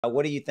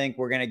What do you think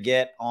we're going to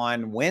get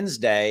on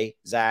Wednesday,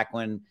 Zach,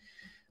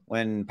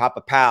 when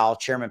Papa Powell,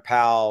 Chairman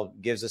Powell,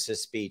 gives us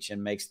his speech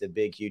and makes the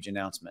big, huge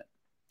announcement?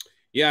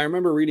 Yeah, I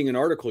remember reading an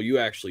article you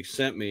actually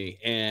sent me,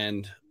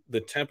 and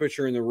the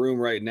temperature in the room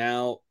right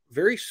now,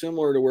 very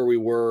similar to where we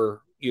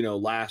were,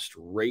 last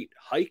rate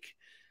hike.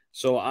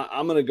 So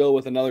I'm going to go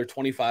with another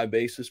 25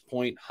 basis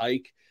point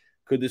hike.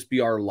 Could this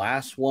be our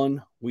last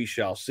one? We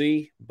shall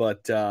see.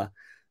 But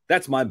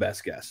that's my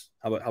best guess.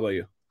 How about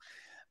you?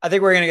 I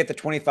think we're going to get the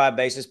 25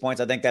 basis points.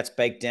 I think that's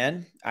baked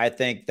in. I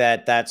think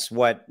that that's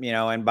what,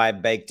 and by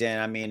baked in,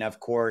 I mean, of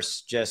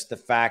course, just the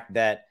fact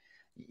that,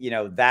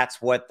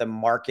 that's what the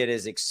market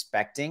is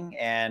expecting.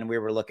 And we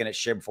were looking at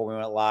share before we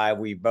went live.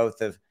 We both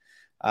have,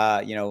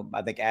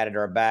 I think added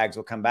our bags.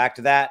 We'll come back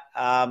to that.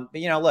 But,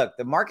 look,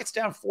 the market's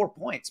down 4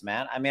 points,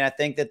 man. I mean, I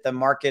think that the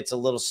market's a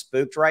little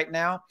spooked right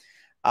now,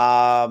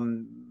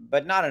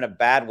 but not in a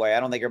bad way. I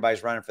don't think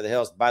everybody's running for the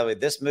hills. By the way,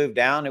 this move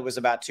down, it was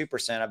about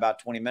 2% about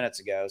 20 minutes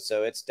ago.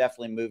 So it's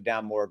definitely moved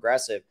down more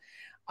aggressive.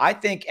 I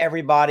think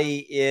everybody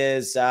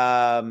is, so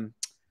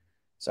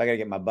I got to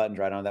get my buttons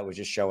right on. That was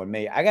just showing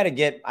me. I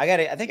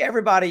think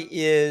everybody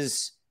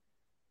is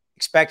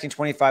expecting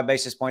 25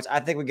 basis points. I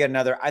think we get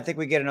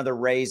another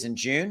raise in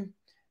June.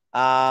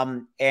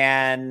 And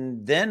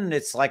then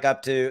it's like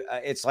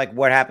it's like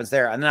what happens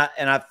there. And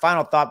a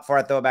final thought before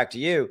I throw it back to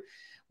you.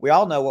 We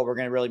all know what we're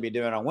going to really be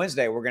doing on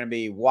Wednesday. We're going to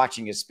be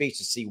watching his speech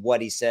to see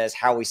what he says,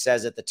 how he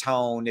says it, the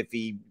tone, if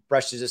he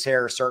brushes his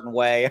hair a certain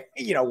way,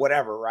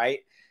 whatever. Right.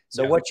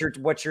 So yeah.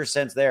 What's your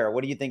sense there?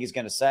 What do you think he's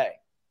going to say?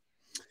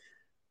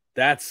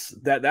 That's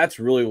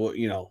really what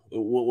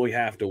we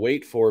have to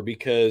wait for,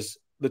 because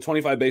the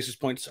 25 basis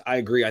points, I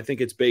agree. I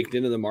think it's baked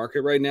into the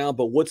market right now,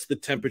 but what's the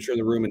temperature in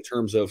the room in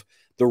terms of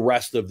the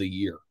rest of the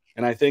year?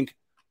 And I think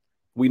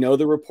we know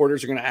the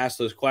reporters are going to ask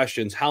those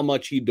questions. How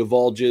much he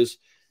divulges,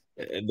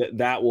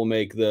 that will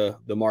make the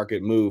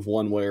market move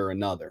one way or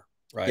another.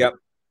 Right.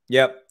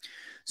 Yep.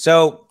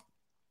 So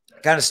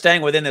kind of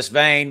staying within this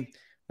vein,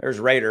 there's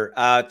Raider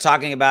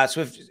talking about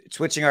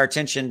switching our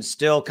attention,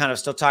 still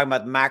talking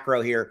about the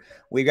macro here.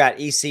 We've got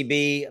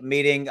ECB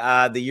meeting.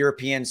 The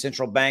European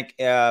Central Bank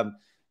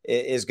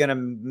is going to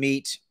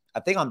meet, I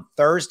think, on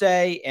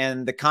Thursday.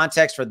 And the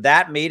context for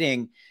that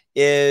meeting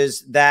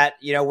is that,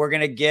 we're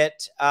going to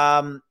get,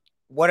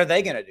 what are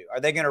they going to do? Are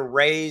they going to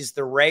raise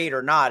the rate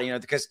or not?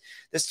 Because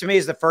this to me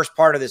is the first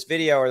part of this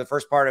video, or the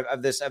first part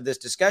of this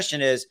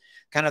discussion is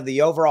kind of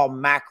the overall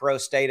macro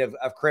state of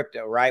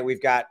crypto, right?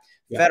 We've got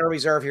Federal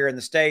Reserve here in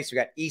the States. We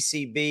got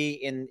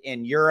ECB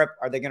in Europe.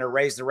 Are they going to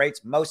raise the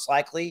rates? Most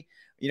likely.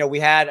 I don't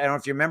know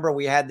if you remember,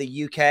 we had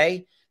the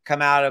UK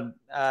come out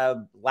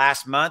of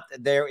last month.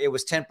 It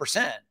was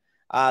 10%.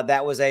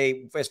 That was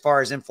as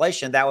far as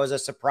inflation, that was a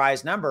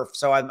surprise number.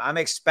 So I'm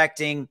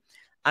expecting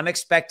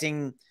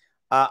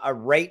a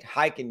rate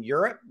hike in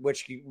Europe,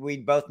 which we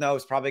both know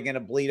is probably going to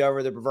bleed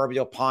over the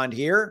proverbial pond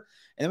here.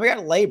 And then we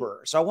got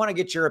labor. So I want to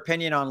get your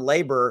opinion on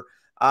labor.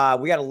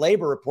 We got a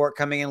labor report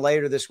coming in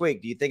later this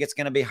week. Do you think it's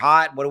going to be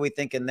hot? What are we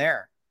thinking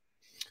there?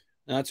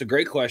 That's a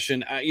great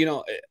question.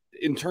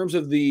 In terms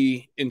of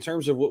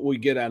what we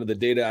get out of the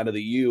data out of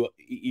the EU,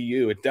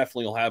 it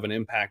definitely will have an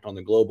impact on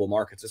the global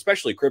markets,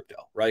 especially crypto,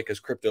 right? Because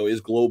crypto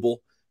is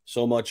global.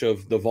 So much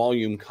of the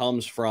volume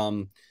comes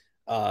from,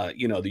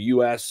 the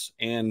US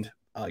and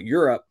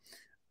Europe,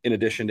 in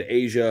addition to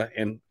Asia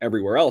and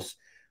everywhere else.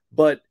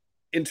 But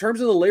in terms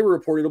of the labor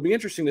report, it'll be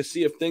interesting to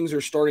see if things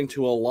are starting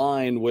to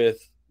align with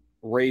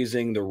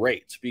raising the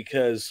rates,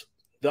 because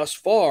thus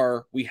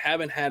far we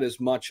haven't had as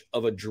much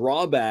of a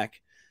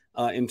drawback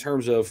in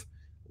terms of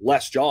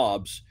less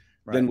jobs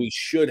than we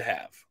should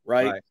have.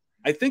 Right.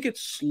 I think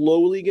it's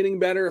slowly getting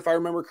better. If I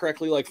remember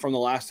correctly, like from the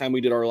last time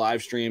we did our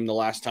live stream, the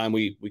last time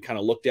we kind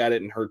of looked at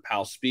it and heard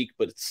Powell speak,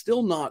 but it's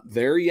still not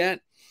there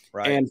yet.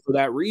 Right. And for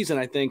that reason,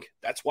 I think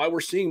that's why we're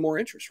seeing more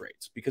interest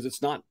rates, because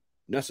it's not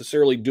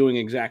necessarily doing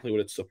exactly what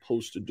it's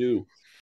supposed to do